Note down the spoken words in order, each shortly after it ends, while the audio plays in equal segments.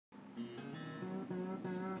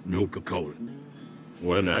Coca-Cola.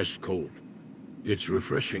 When ice cold. It's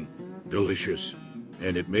refreshing, delicious,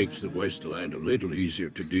 and it makes the wasteland a little easier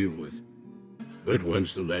to deal with. But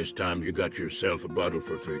when's the last time you got yourself a bottle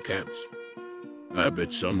for 3 caps? I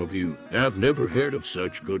bet some of you have never heard of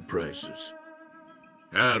such good prices.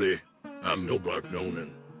 Howdy, I'm Nobark Nonan.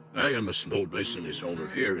 I am a small business owner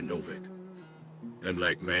here in Novac. And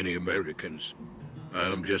like many Americans, I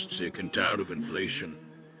am just sick and tired of inflation,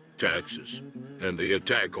 taxes, and the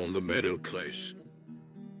attack on the middle class.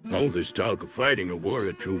 All this talk of fighting a war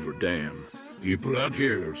at Hoover Dam, people out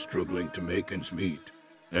here are struggling to make ends meet,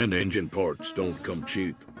 and engine parts don't come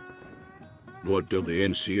cheap. What do the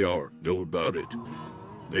NCR do about it?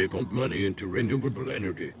 They pump money into renewable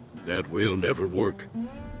energy that will never work.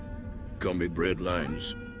 Gummy bread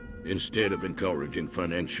lines, instead of encouraging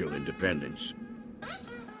financial independence.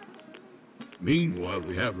 Meanwhile,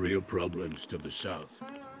 we have real problems to the south.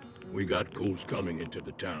 We got ghouls coming into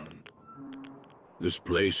the town. This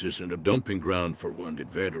place isn't a dumping ground for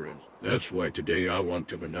wounded veterans. That's why today I want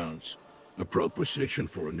to announce a proposition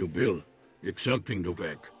for a new bill exempting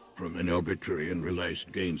Novac from an arbitrary and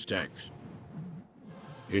realized gains tax.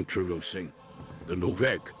 Introducing the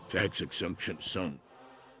Novac tax exemption zone.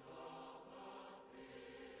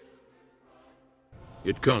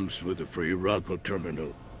 It comes with a free Rockwell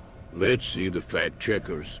terminal. Let's see the fact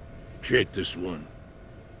checkers. Check this one.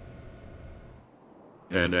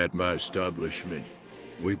 And at my establishment,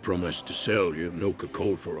 we promise to sell you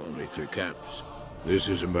Coca-Cola for only 3 caps. This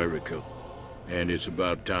is America, and it's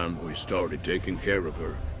about time we started taking care of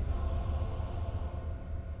her.